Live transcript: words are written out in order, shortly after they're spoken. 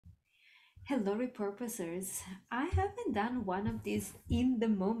Hello, repurposers. I haven't done one of these in the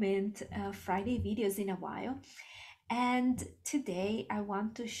moment Friday videos in a while. And today I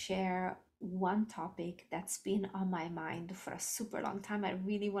want to share one topic that's been on my mind for a super long time. I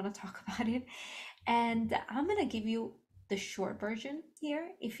really want to talk about it. And I'm going to give you the short version here.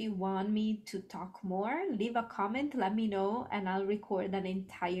 If you want me to talk more, leave a comment, let me know, and I'll record an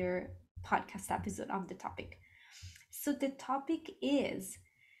entire podcast episode on the topic. So the topic is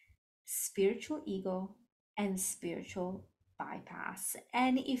spiritual ego and spiritual bypass.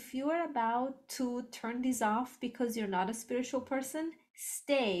 And if you are about to turn this off because you're not a spiritual person,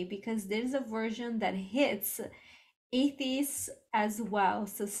 stay because there's a version that hits atheists as well.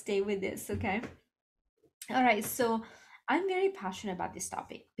 So stay with this, okay? All right, so I'm very passionate about this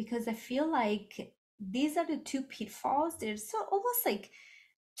topic because I feel like these are the two pitfalls. They're so almost like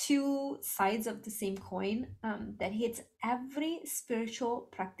two sides of the same coin that hits every spiritual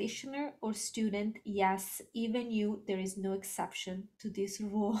practitioner or student. Yes, even you, there is no exception to this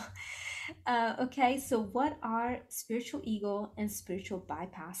rule. Okay, so what are spiritual ego and spiritual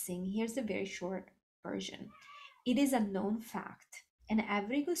bypassing? Here's a very short version. It is a known fact, and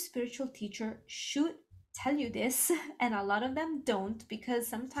every good spiritual teacher should tell you this, and a lot of them don't because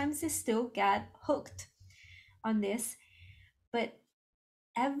sometimes they still get hooked on this. But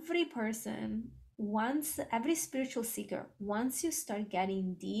every person, once every spiritual seeker, once you start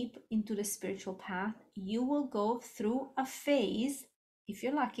getting deep into the spiritual path, you will go through a phase. If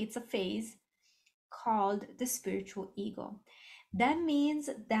you're lucky, it's a phase called the spiritual ego. That means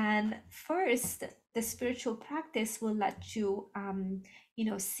then first the spiritual practice will let you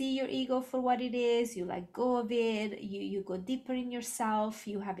see your ego for what it is. You let go of it, you go deeper in yourself,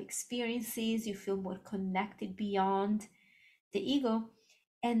 you have experiences, you feel more connected beyond the ego.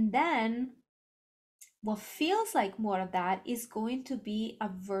 And then what feels like more of that is going to be a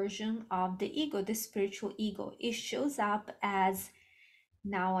version of the ego, the spiritual ego. It shows up as,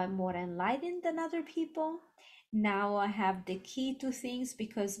 now I'm more enlightened than other people. Now I have the key to things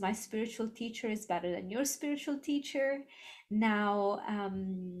because my spiritual teacher is better than your spiritual teacher. Now,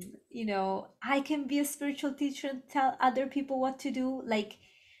 I can be a spiritual teacher and tell other people what to do. Like,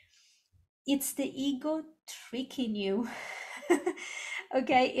 it's the ego tricking you.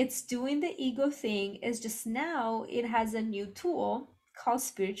 Okay, it's doing the ego thing. It's just now it has a new tool called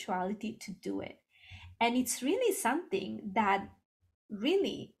spirituality to do it. And it's really something that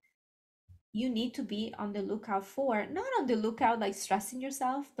really you need to be on the lookout for. Not on the lookout like stressing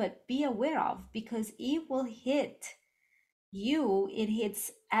yourself, but be aware of, because it will hit you. It hits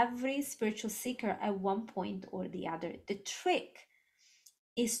every spiritual seeker at one point or the other. The trick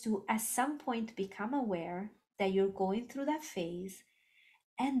is to at some point become aware that you're going through that phase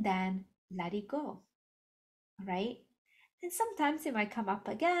and then let it go, right? And sometimes it might come up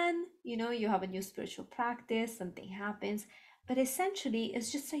again. You have a new spiritual practice, something happens, but essentially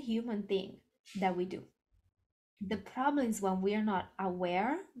it's just a human thing that we do. The problem is when we are not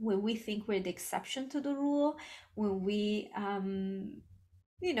aware, when we think we're the exception to the rule, when we don't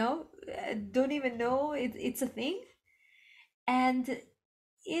even know it's a thing. And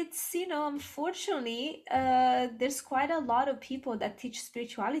it's, unfortunately, there's quite a lot of people that teach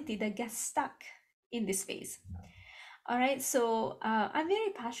spirituality that get stuck in this phase. All right, so I'm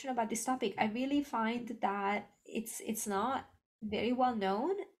very passionate about this topic. I really find that it's not very well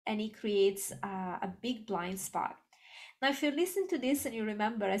known, and it creates a big blind spot. Now, if you listen to this and you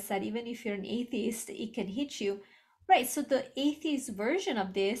remember, I said even if you're an atheist, it can hit you. Right, so the atheist version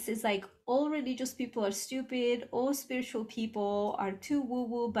of this is like all religious people are stupid, all spiritual people are too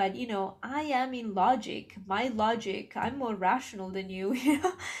woo-woo, but I am in logic. My logic, I'm more rational than you,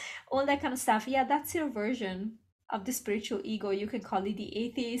 all that kind of stuff. Yeah, that's your version of the spiritual ego. You can call it the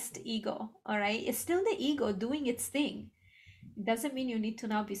atheist ego, all right? It's still the ego doing its thing. It doesn't mean you need to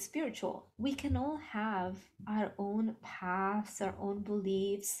now be spiritual. We can all have our own paths, our own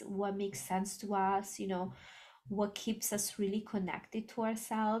beliefs, what makes sense to us, what keeps us really connected to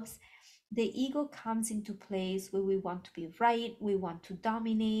ourselves. The ego comes into place where we want to be right, we want to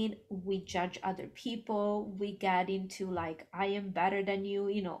dominate, we judge other people, we get into like, I am better than you,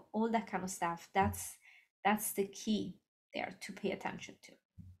 all that kind of stuff. That's the key there to pay attention to,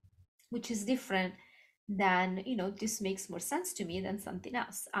 which is different than, this makes more sense to me than something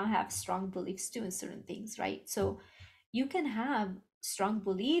else. I have strong beliefs too in certain things, right? So you can have strong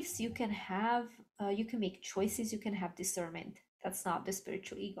beliefs, you can make choices, you can have discernment. That's not the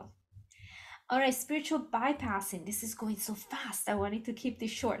spiritual ego. All right, spiritual bypassing. This is going so fast. I wanted to keep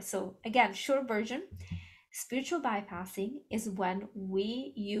this short. So again, short version. Spiritual bypassing is when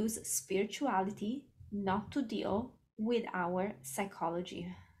we use spirituality not to deal with our psychology.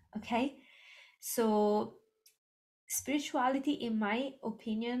 Okay? So spirituality, in my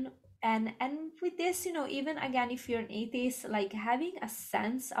opinion, and with this, even again, if you're an atheist, like having a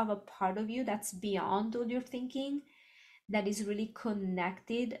sense of a part of you that's beyond all your thinking, that is really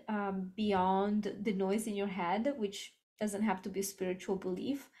connected, beyond the noise in your head, which doesn't have to be spiritual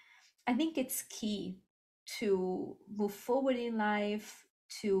belief. I think it's key to move forward in life,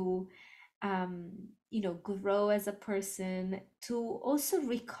 to grow as a person, to also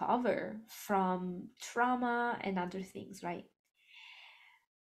recover from trauma and other things, right?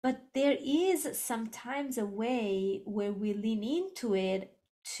 But there is sometimes a way where we lean into it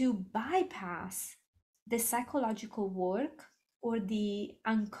to bypass the psychological work or the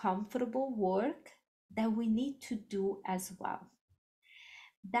uncomfortable work that we need to do as well.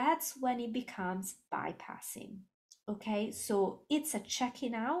 That's when it becomes bypassing. Okay, so it's a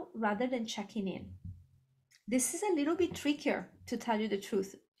checking out rather than checking in. This is a little bit trickier, to tell you the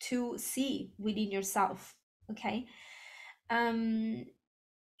truth, to see within yourself. Okay, um,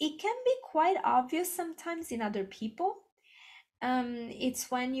 it can be quite obvious sometimes in other people. It's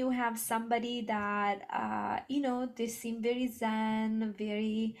when you have somebody that they seem very zen,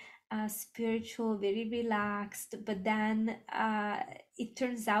 very spiritual, very relaxed, but then it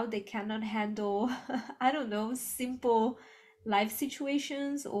turns out they cannot handle I don't know, simple life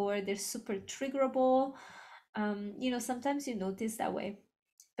situations, or they're super triggerable. Sometimes you notice that way,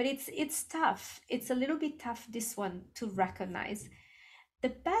 but it's tough. It's a little bit tough, this one, to recognize. The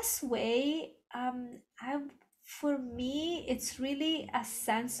best way, for me, it's really a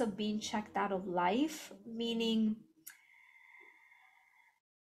sense of being checked out of life, meaning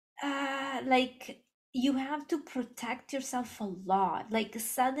like you have to protect yourself a lot. Like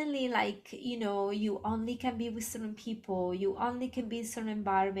suddenly, like, you only can be with certain people, you only can be in certain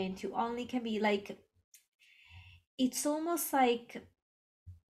environment, you only can be like, it's almost like,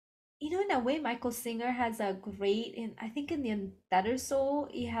 in a way, Michael Singer has a great, in I think in the Untethered Soul,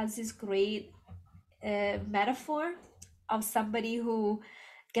 he has this great metaphor of somebody who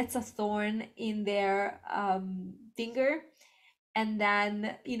gets a thorn in their finger, and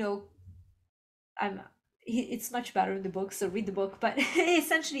then I'm it's much better in the book, so read the book, but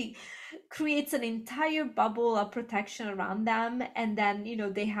essentially creates an entire bubble of protection around them, and then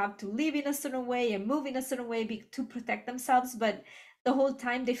they have to live in a certain way and move in a certain way to protect themselves, but the whole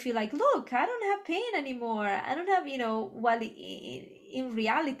time they feel like, look, I don't have pain anymore, I don't have, while in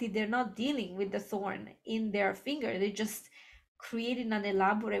reality they're not dealing with the thorn in their finger, they're just creating an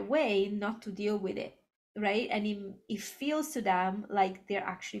elaborate way not to deal with it, right? And it feels to them like they're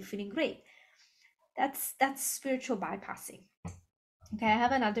actually feeling great. That's spiritual bypassing. Okay, I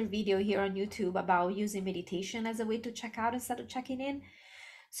have another video here on YouTube about using meditation as a way to check out instead of checking in.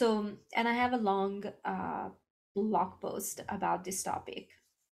 So, and I have a long blog post about this topic.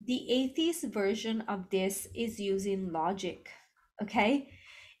 The atheist version of this is using logic. Okay,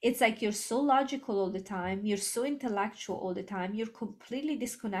 it's like you're so logical all the time, you're so intellectual all the time, you're completely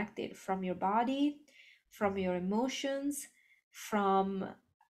disconnected from your body, from your emotions, from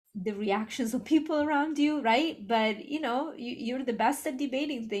the reactions of people around you, right? But you're the best at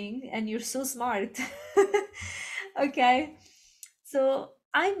debating thing, and you're so smart. Okay, so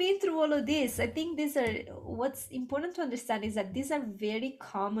I've been through all of this. I think these are, what's important to understand is that these are very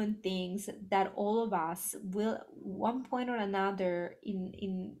common things that all of us will, one point or another,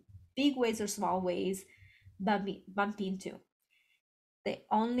 in big ways or small ways, bump into. The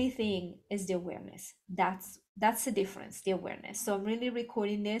only thing is the awareness. That's the difference, the awareness. So I'm really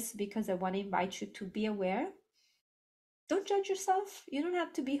recording this because I want to invite you to be aware. Don't judge yourself. You don't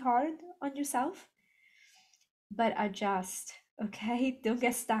have to be hard on yourself, but adjust. Okay, don't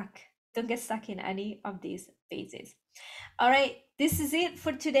get stuck in any of these phases. All right, this is it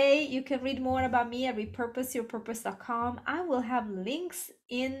for today. You can read more about me at repurposeyourpurpose.com. I will have links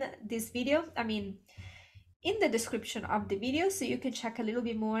in this video, in the description of the video, so you can check a little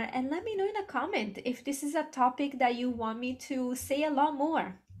bit more, and let me know in a comment if this is a topic that you want me to say a lot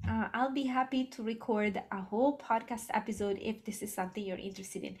more. I'll be happy to record a whole podcast episode if this is something you're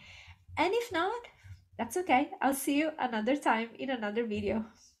interested in. And if not, that's okay. I'll see you another time in another video.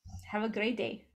 Have a great day.